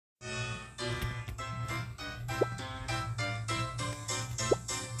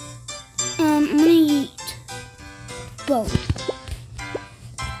bow.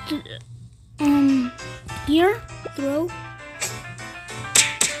 Here, throw.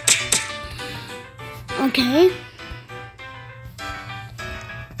 Okay.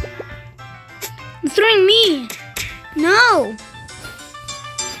 It's throwing me. No.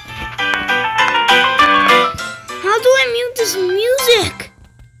 How do I mute this music?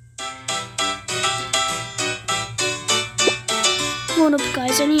 Hold up,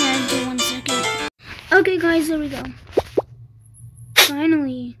 guys. I need to do 1 second. Okay, guys, there we go.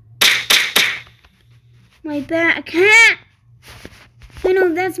 Finally. My back. I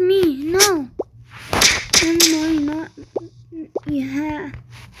know that's me. No. No, not. Yeah.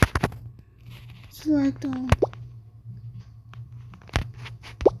 Select all.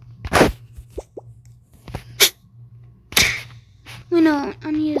 Wait, no,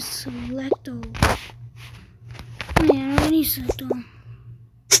 I need to select all. Wait, I already select all.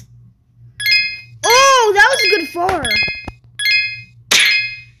 Oh, that was a good far.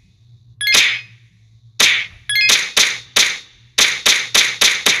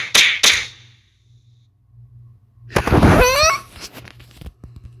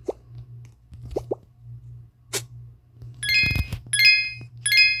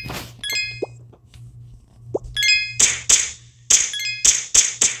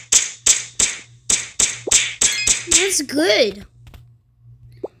 That's good.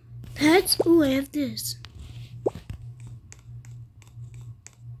 Pets? Ooh, I have this.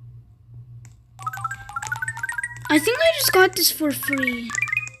 I think I just got this for free.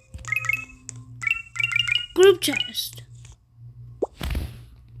 Group chest.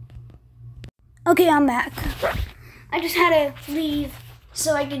 Okay, I'm back. I just had to leave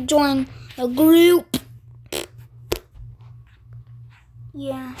so I could join a group.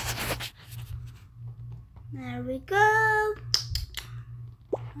 Yeah. There we go.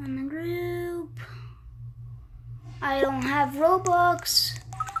 On the group. I don't have Roblox.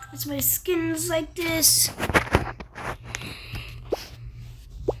 That's why my skin's like this.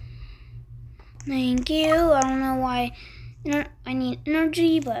 Thank you. I don't know why I need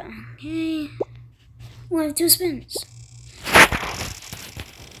energy, but okay. We'll have 2 spins.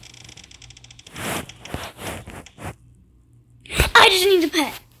 I just need a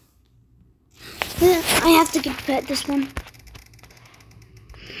pet. I have to get a pet this one.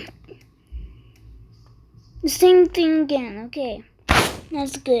 The same thing again. Okay.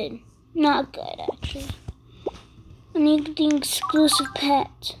 That's good. Not good, actually. I need the exclusive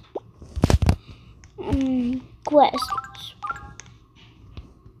pet. Quests.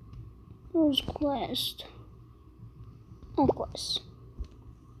 Where's quest? Oh, quest.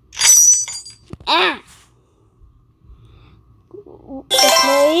 Ah!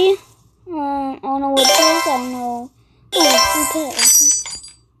 Okay. I don't know what it is. I don't know. Oh, okay.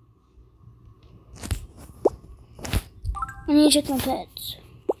 I need to check my pets.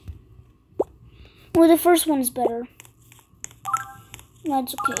 Well, the first one is better.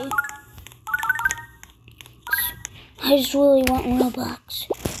 That's okay. I just really want Roblox.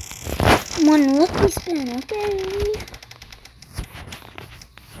 1 lucky spin, okay?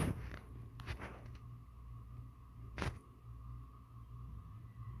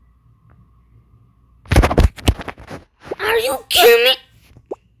 Are you kidding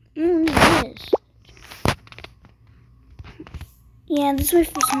me? Yes. Yeah, this is my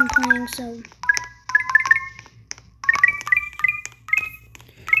first time playing, so.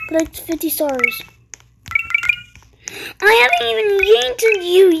 Collect 50 stars. I haven't even yanked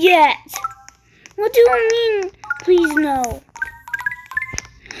you yet. What do I mean? Please no.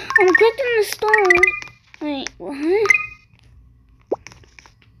 I'm collecting the stars. Wait, what?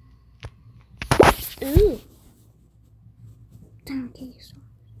 Ooh. 10K stars.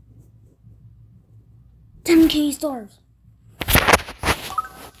 10K stars.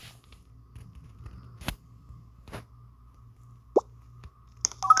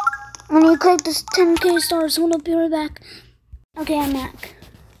 I need to collect this 10K stars. Hold up, be right back. Okay, I'm back.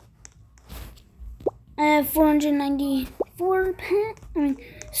 I have 494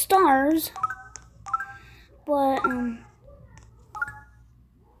 stars, but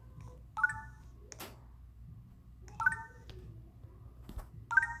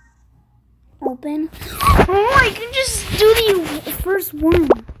open. Oh, I can just do the first one.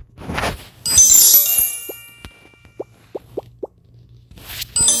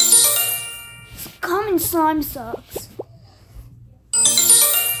 Common slime sucks.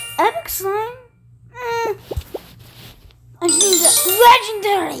 Epic slime? I just need the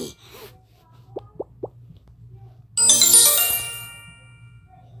legendary.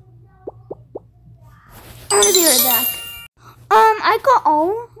 I'll be right back. I got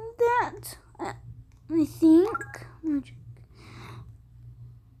all of that. I think. No,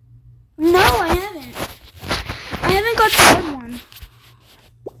 I haven't. I haven't got the red one.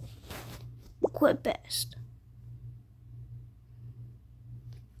 Quit best.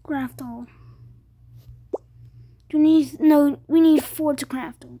 Craft all. Do we need, no, we need 4 to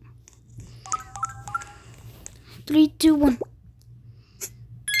craft all. 3, 2, 1.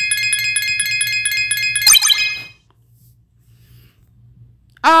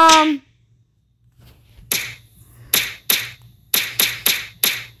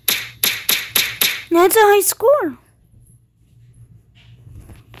 That's a high score.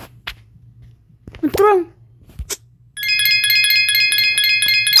 Throw.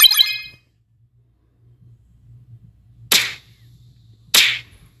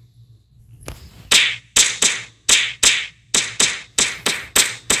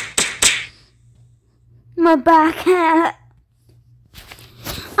 My back hat.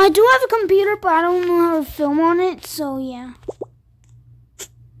 I do have a computer, but I don't know how to film on it, so yeah.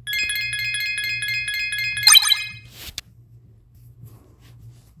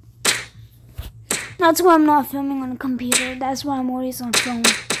 That's why I'm not filming on a computer. That's why I'm always on phone.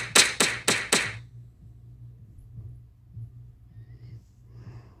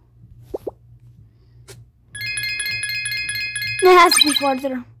 It has to be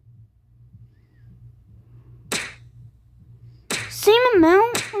farther. Same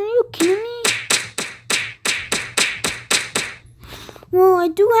amount? Are you kidding me? Well, I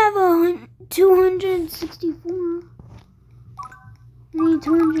do have a 264. I need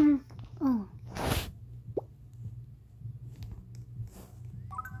 200. Oh.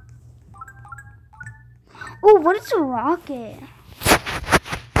 Oh, what is a rocket?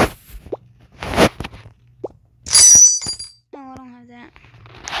 No, I don't have that.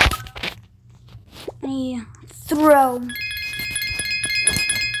 I need to throw.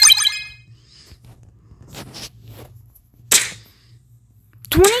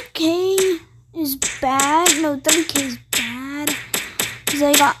 $20K is bad. No, 30K is bad. Because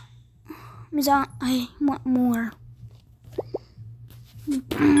I want more.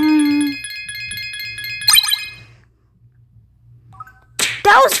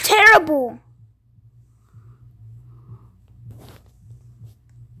 That was terrible.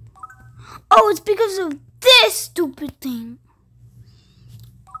 Oh, it's because of this stupid thing.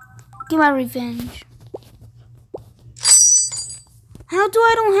 Get my revenge. How do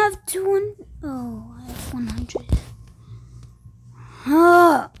I don't have 200? Oh, I have 100.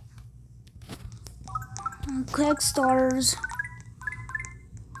 Collect stars.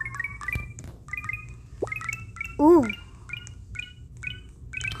 Ooh.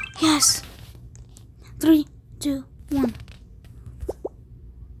 Yes. 3, 2, 1.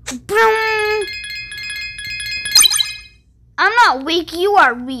 Boom. I'm not weak. You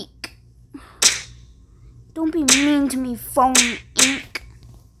are weak. Don't be mean to me, phone ink.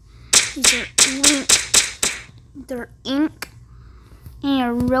 These are ink. They're ink. And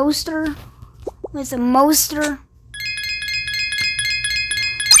a roaster with a moster.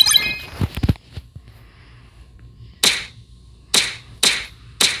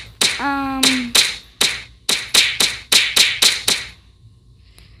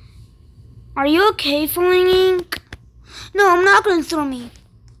 Are you okay, falling ink? No, I'm not gonna throw me.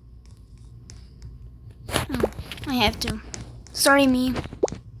 Oh, I have to. Sorry, me.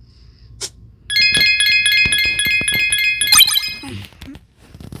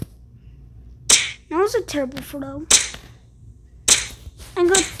 That was a terrible photo. I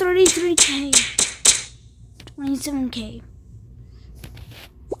got 33K. 27K.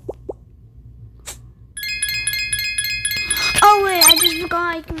 Oh wait, I just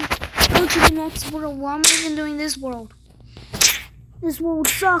forgot I can go to the next world. Why am I even doing this world? This world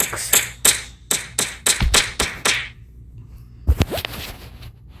sucks.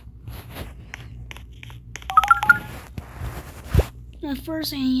 At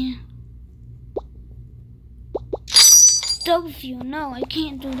first I W. No, I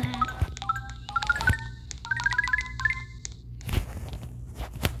can't do that.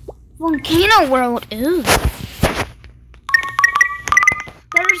 Volcano world. Ooh.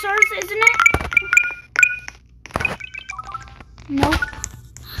 Better source, isn't it? Nope.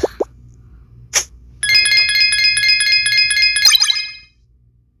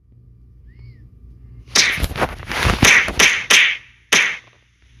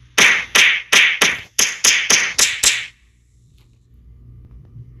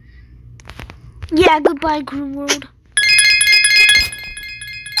 Yeah, goodbye, crew world.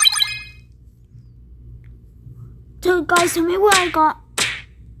 So guys, tell me what I got.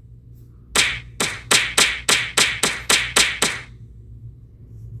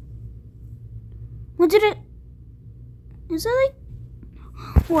 What did it? Is that like...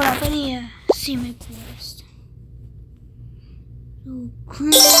 Hold up, I need to see my playlist. So,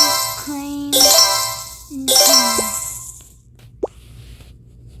 claim, and claim.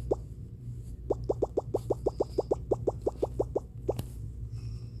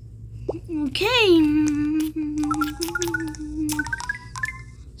 Okay.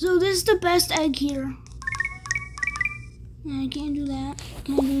 So this is the best egg here. I can't do that.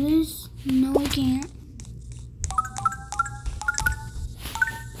 Can I do this? No, I can't.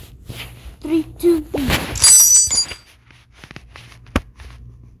 3, 2, 1.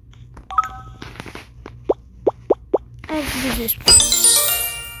 I have to do this.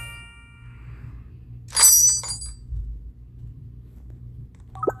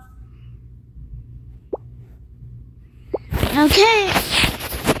 Okay.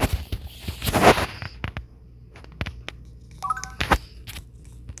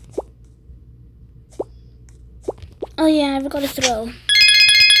 Oh yeah, I've got to throw.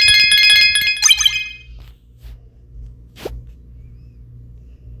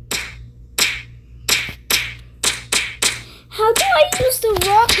 How do I use the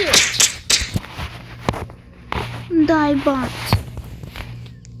rocket? Die bot.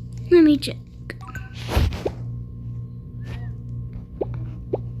 Let me check.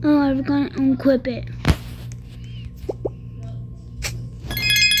 Oh, I've got to unequip it.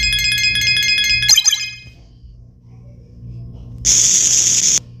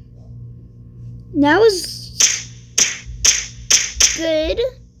 That was good,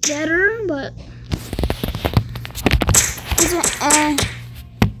 better, but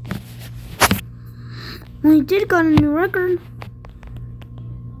we did got a new record.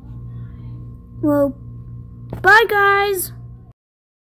 Well, bye guys.